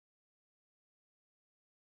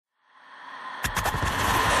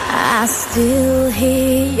I still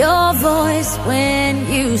hear your voice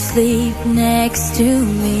when you sleep next to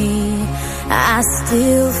me. I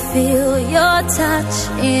still feel your touch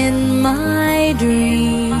in my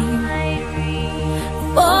dream.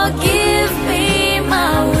 Forgive me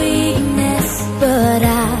my weakness, but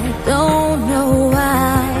I don't know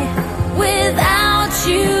why. Without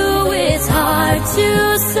you, it's hard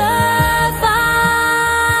to survive.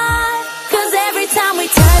 'Cause every time we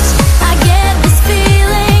touch, I get this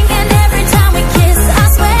feeling, and every time we kiss,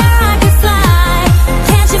 I swear I could fly.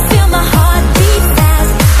 Can't you feel my heart beat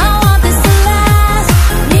fast? I want this to last.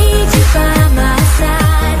 Need you by my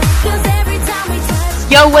side. 'Cause every time we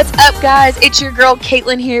touch. Yo, what's up, guys? It's your girl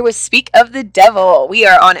Caitlin here with Speak of the Devil. We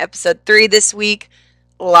are on episode 3 this week.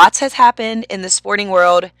 Lots has happened in the sporting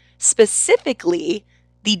world, specifically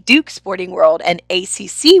the Duke sporting world and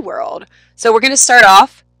ACC world. So we're going to start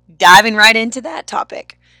off diving right into that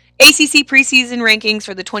topic. ACC preseason rankings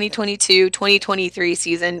for the 2022-2023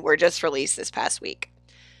 season were just released this past week.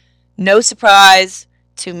 No surprise,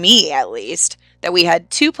 to me at least, that we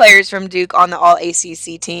had 2 players from Duke on the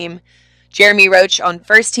All-ACC team. Jeremy Roach on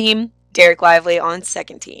first team, Derek Lively on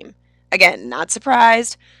second team. Again, not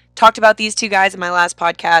surprised. Talked about these 2 guys in my last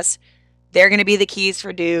podcast. They're going to be the keys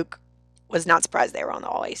for Duke. Was not surprised they were on the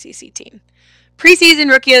All-ACC team. Preseason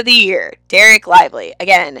Rookie of the Year, Derek Lively.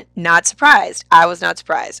 Again, not surprised. I was not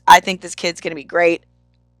surprised. I think this kid's going to be great.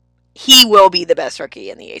 He will be the best rookie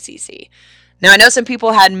in the ACC. Now, I know some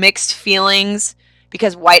people had mixed feelings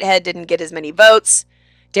because Whitehead didn't get as many votes.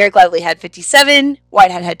 Derek Lively had 57.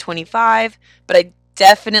 Whitehead had 25. But I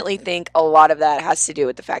definitely think a lot of that has to do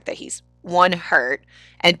with the fact that he's, 1, hurt,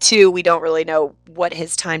 and 2, we don't really know what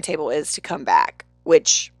his timetable is to come back,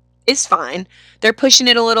 which is fine. They're pushing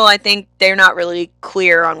it a little. I think they're not really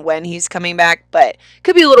clear on when he's coming back, but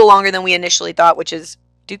could be a little longer than we initially thought, which is,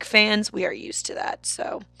 Duke fans, we are used to that.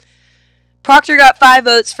 So Proctor got 5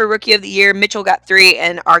 votes for Rookie of the Year. Mitchell got 3,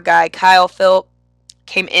 and our guy Kyle Philp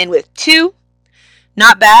came in with 2.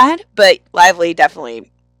 Not bad, but Lively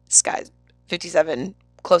definitely, this guy's 57.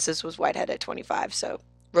 Closest was Whitehead at 25. So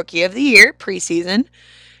Rookie of the Year, preseason.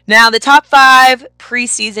 Now, the top 5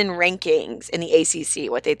 preseason rankings in the ACC,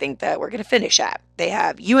 what they think that we're going to finish at. They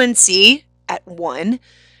have UNC at 1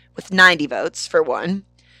 with 90 votes for 1.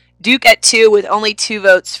 Duke at 2 with only 2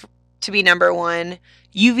 votes to be number 1.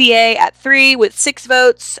 UVA at 3 with 6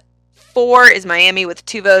 votes. 4 is Miami with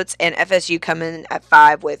 2 votes. And FSU coming at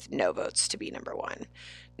 5 with no votes to be number 1.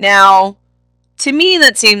 Now, to me,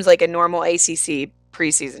 that seems like a normal ACC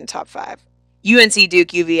preseason top 5. UNC,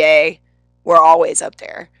 Duke, UVA were always up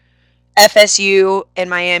there. FSU and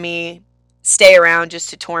Miami stay around just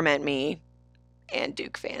to torment me and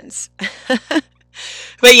Duke fans.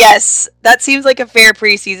 But yes, that seems like a fair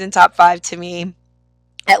preseason top 5 to me,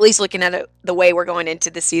 at least looking at it the way we're going into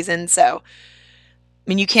the season. So, I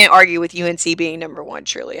mean, you can't argue with UNC being number 1,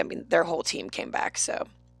 truly. I mean, their whole team came back. So,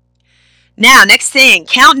 now, next thing,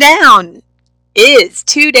 countdown is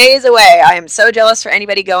 2 days away. I am so jealous for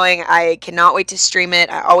anybody going. I cannot wait to stream it.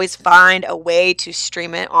 I always find a way to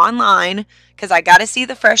stream it online because I got to see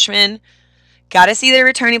the freshmen, got to see the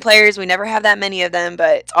returning players. We never have that many of them,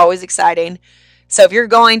 but it's always exciting. So if you're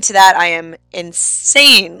going to that, I am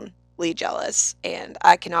insanely jealous, and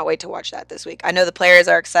I cannot wait to watch that this week. I know the players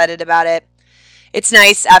are excited about it. It's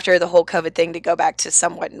nice after the whole COVID thing to go back to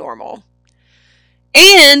somewhat normal.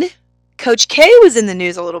 And Coach K was in the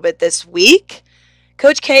news a little bit this week.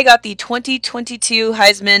 Coach K got the 2022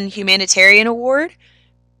 Heisman Humanitarian Award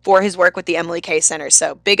for his work with the Emily K Center.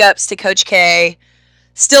 So big ups to Coach K.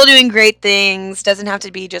 Still doing great things. Doesn't have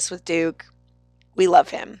to be just with Duke. We love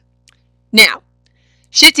him. Now,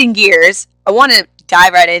 shifting gears, I want to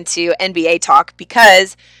dive right into NBA talk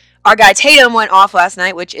because our guy Tatum went off last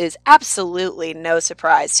night, which is absolutely no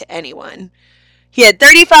surprise to anyone. He had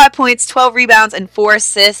 35 points, 12 rebounds, and 4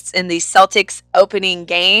 assists in the Celtics opening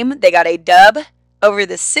game. They got a dub over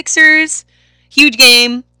the Sixers. Huge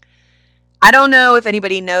game. I don't know if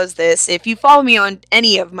anybody knows this. If you follow me on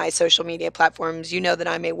any of my social media platforms, you know that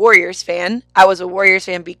I'm a Warriors fan. I was a Warriors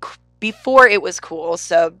fan before it was cool,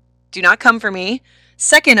 so do not come for me.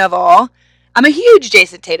 Second of all, I'm a huge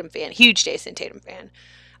Jason Tatum fan.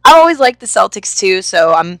 I always liked the Celtics too,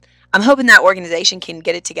 so I'm hoping that organization can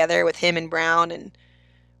get it together with him and Brown and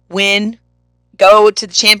win, go to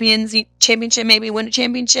the championship, maybe win a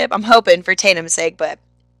championship. I'm hoping for Tatum's sake, but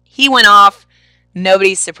he went off.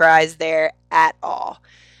 Nobody's surprised there at all.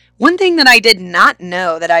 One thing that I did not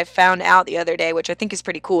know that I found out the other day, which I think is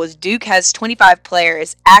pretty cool, is Duke has 25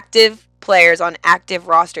 players, active players on active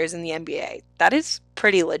rosters in the NBA. That is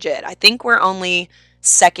pretty legit. I think we're only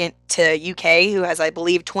second to UK, who has, I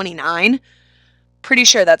believe, 29. Pretty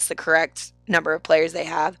sure that's the correct number of players they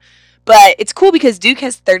have. But it's cool because Duke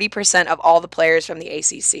has 30% of all the players from the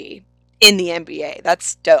ACC in the NBA.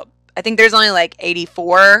 That's dope. I think there's only like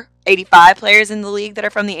 84, 85 players in the league that are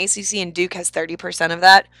from the ACC, and Duke has 30% of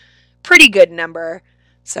that. Pretty good number.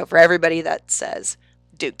 So for everybody that says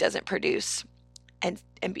Duke doesn't produce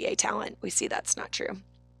NBA talent, we see that's not true.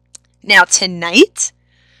 Now tonight,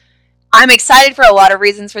 I'm excited for a lot of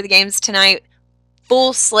reasons for the games tonight.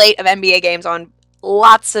 Full slate of NBA games on.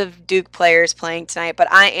 Lots of Duke players playing tonight, but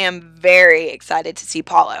I am very excited to see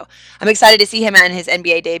Paulo. I'm excited to see him in his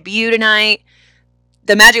NBA debut tonight.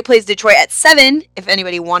 The Magic plays Detroit at 7, if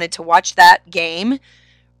anybody wanted to watch that game.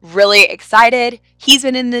 Really excited. He's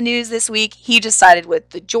been in the news this week. He just sided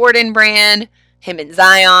with the Jordan brand, him and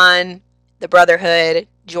Zion, the Brotherhood,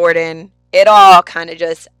 Jordan. It all kind of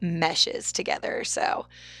just meshes together. So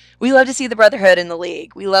we love to see the Brotherhood in the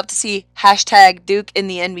league. We love to see hashtag Duke in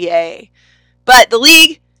the NBA. But the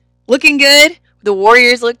league, looking good. The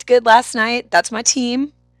Warriors looked good last night. That's my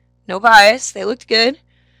team. No bias. They looked good.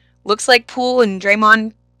 Looks like Poole and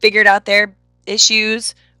Draymond figured out their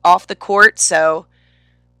issues off the court. So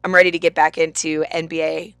I'm ready to get back into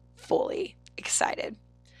NBA fully excited.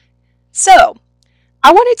 So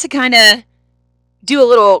I wanted to kind of do a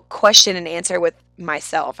little question and answer with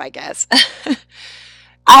myself, I guess.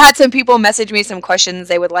 I had some people message me some questions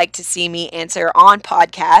they would like to see me answer on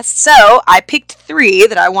podcasts. So I picked 3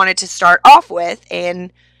 that I wanted to start off with,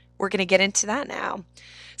 and we're going to get into that now.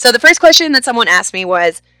 So the first question that someone asked me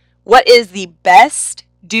was, what is the best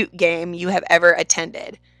Duke game you have ever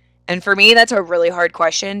attended? And for me, that's a really hard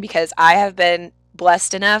question because I have been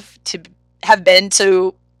blessed enough to have been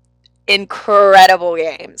to incredible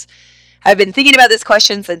games. I've been thinking about this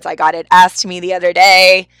question since I got it asked to me the other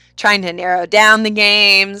day, trying to narrow down the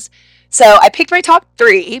games. So I picked my top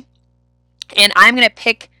 3, and I'm going to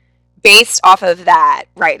pick based off of that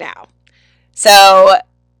right now. So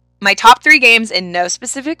my top 3 games in no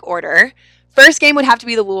specific order. First game would have to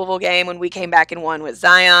be the Louisville game when we came back and won with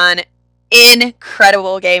Zion.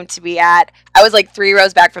 Incredible game to be at. I was like 3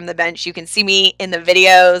 rows back from the bench. You can see me in the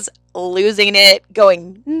videos losing it,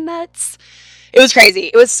 going nuts. It was crazy.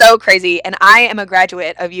 It was so crazy. And I am a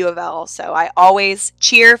graduate of U of L, so I always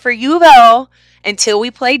cheer for U of L until we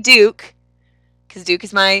play Duke, because Duke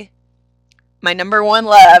is my number one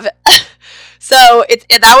love. So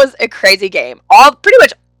that was a crazy game. Pretty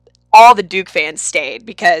much all the Duke fans stayed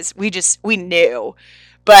because we knew.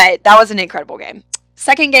 But that was an incredible game.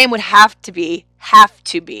 Second game would have to be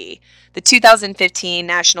the 2015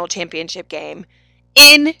 National Championship game.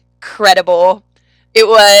 Incredible. It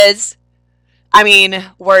was, I mean,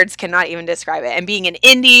 words cannot even describe it. And being in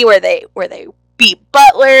Indy where they beat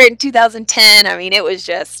Butler in 2010, I mean, it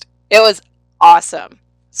was awesome.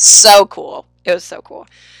 So cool. It was so cool.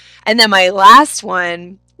 And then my last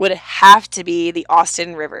one would have to be the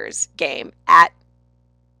Austin Rivers game at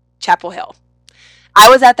Chapel Hill. I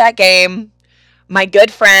was at that game. My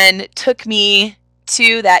good friend took me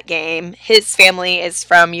to that game. His family is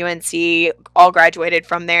from UNC, all graduated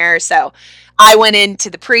from there. So I went into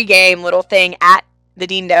the pregame little thing at the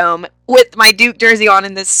Dean Dome with my Duke jersey on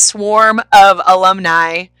and this swarm of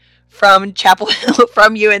alumni from Chapel Hill,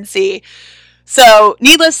 from UNC. So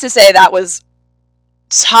needless to say, that was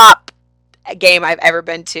top game I've ever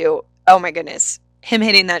been to. Oh my goodness. Him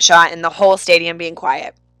hitting that shot and the whole stadium being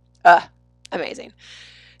quiet. Amazing.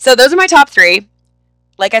 So those are my top 3.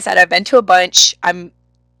 Like I said, I've been to a bunch. I'm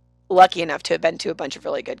lucky enough to have been to a bunch of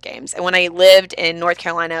really good games. And when I lived in North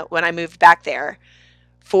Carolina, when I moved back there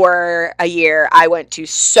for a year, I went to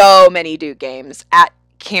so many Duke games at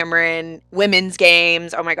Cameron, women's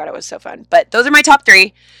games. Oh my God, it was so fun. But those are my top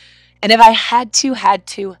 3. And if I had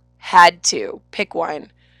to pick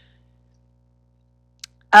one,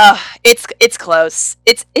 it's close.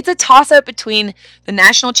 It's a toss-up between the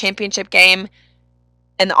national championship game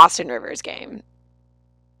and the Austin Rivers game.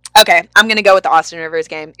 Okay, I'm going to go with the Austin Rivers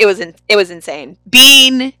game. It was insane.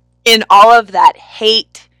 Being in all of that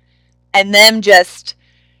hate and them just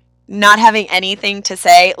not having anything to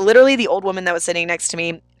say. Literally, the old woman that was sitting next to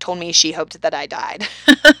me told me she hoped that I died.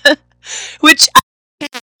 Which,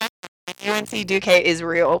 UNC Duke hate is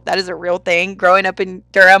real. That is a real thing. Growing up in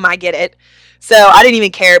Durham, I get it. So I didn't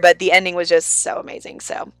even care, but the ending was just so amazing.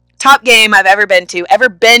 So top game I've ever been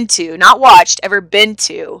to, not watched, ever been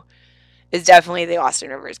to, is definitely the Austin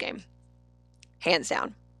Rivers game. Hands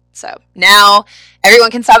down. So now everyone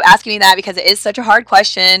can stop asking me that because it is such a hard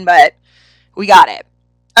question, but we got it.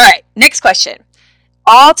 All right, next question.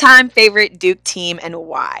 All-time favorite Duke team and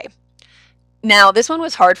why? Now, this one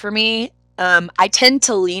was hard for me. I tend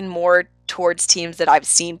to lean more towards teams that I've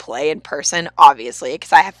seen play in person, obviously,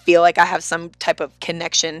 because I feel like I have some type of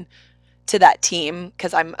connection to that team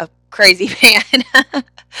because I'm a crazy fan.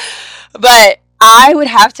 But I would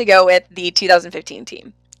have to go with the 2015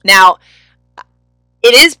 team. Now,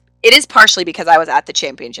 it is partially because I was at the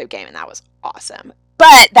championship game and that was awesome.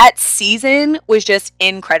 But that season was just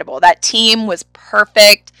incredible. That team was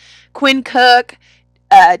perfect. Quinn Cook,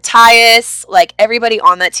 Tyus, like everybody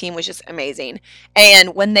on that team was just amazing.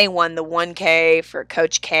 And when they won the 1K for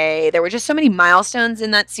Coach K, there were just so many milestones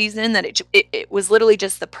in that season that it was literally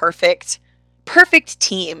just the perfect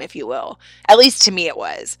team, if you will. At least to me it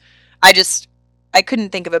was. I couldn't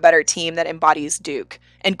think of a better team that embodies Duke.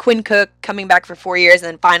 And Quinn Cook coming back for 4 years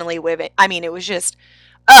and then finally with it. I mean, it was just,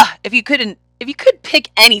 if you could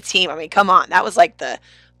pick any team, I mean, come on. That was like the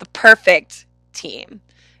perfect team.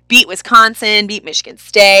 Beat Wisconsin, beat Michigan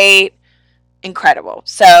State. Incredible.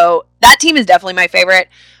 So that team is definitely my favorite.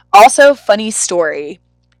 Also, funny story.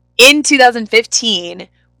 In 2015,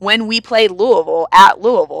 when we played Louisville at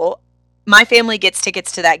Louisville, my family gets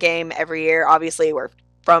tickets to that game every year. Obviously, we're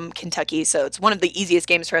from Kentucky, so it's one of the easiest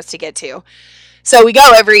games for us to get to. So we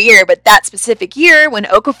go every year, but that specific year when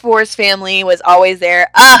Okafor's family was always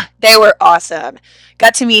there, they were awesome.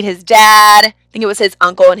 Got to meet his dad. I think it was his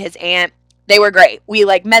uncle and his aunt. They were great. We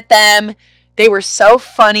met them. They were so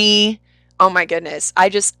funny. Oh my goodness. I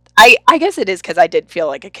guess it is because I did feel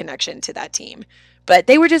like a connection to that team, but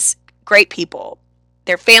they were just great people.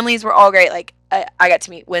 Their families were all great. I got to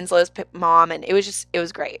meet Winslow's mom and it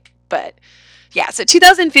was great. But yeah, so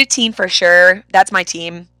 2015 for sure. That's my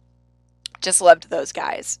team. Just loved those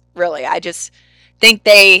guys. Really. I just think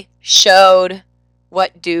they showed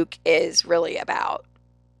what Duke is really about.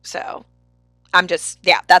 So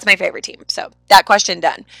that's my favorite team. So that question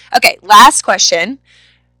done. Okay, last question.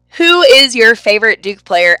 Who is your favorite Duke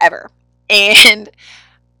player ever? And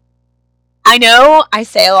I know I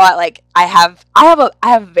say a lot, I have a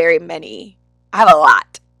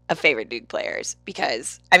lot of favorite Duke players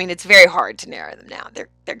because, I mean, it's very hard to narrow them down.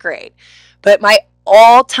 They're great. But my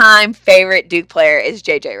all-time favorite Duke player is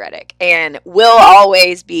JJ Redick and will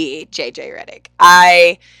always be JJ Redick.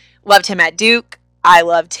 I loved him at Duke. I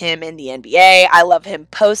loved him in the NBA. I love him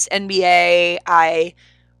post-NBA. I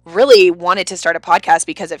really wanted to start a podcast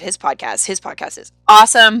because of his podcast. His podcast is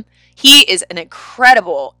awesome. He is an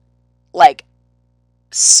incredible,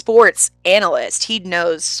 sports analyst. He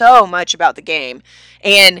knows so much about the game.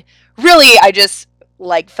 And really, I just,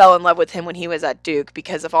 fell in love with him when he was at Duke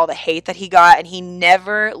because of all the hate that he got. And he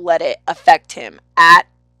never let it affect him at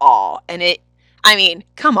all. And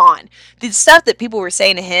come on. The stuff that people were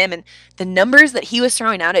saying to him and the numbers that he was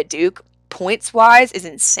throwing out at Duke, points-wise, is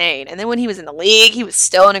insane. And then when he was in the league, he was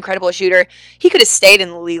still an incredible shooter. He could have stayed in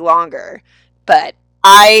the league longer. But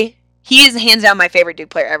he is hands down my favorite Duke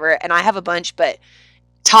player ever. And I have a bunch, but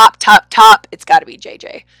top, it's got to be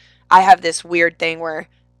JJ. I have this weird thing where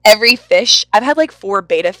every fish, I've had 4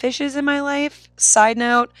 beta fishes in my life, side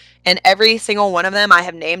note, and every single one of them I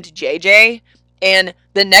have named JJ. And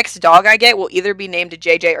the next dog I get will either be named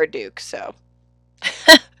JJ or Duke. So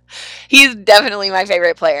he's definitely my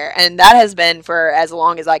favorite player. And that has been for as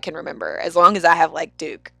long as I can remember. As long as I have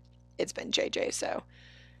Duke, it's been JJ. So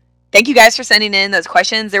thank you guys for sending in those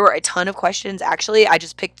questions. There were a ton of questions, actually. I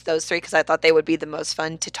just picked those 3 because I thought they would be the most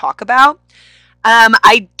fun to talk about.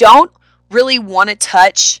 I don't really want to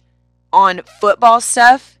touch on football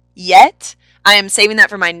stuff yet. I am saving that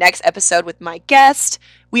for my next episode with my guest.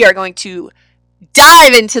 We are going to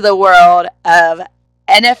dive into the world of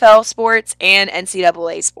NFL sports and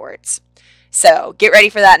NCAA sports. So get ready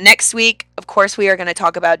for that next week. Of course, we are going to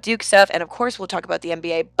talk about Duke stuff, and of course, we'll talk about the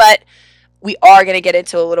NBA, but we are going to get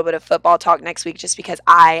into a little bit of football talk next week just because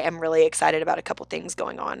I am really excited about a couple things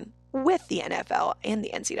going on with the NFL and the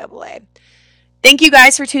NCAA. Thank you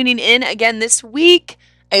guys for tuning in again this week.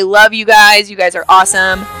 I love you guys. You guys are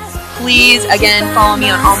awesome. Please, again, follow me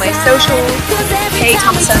on all my socials. Hey,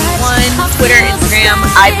 Thomas71, Twitter, Instagram.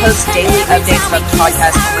 I post daily updates about the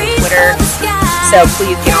podcast on my Twitter. So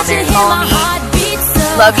please get on there and follow me.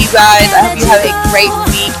 Love you guys. I hope you have a great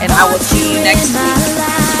week, and I will see you next week.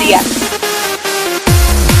 See ya.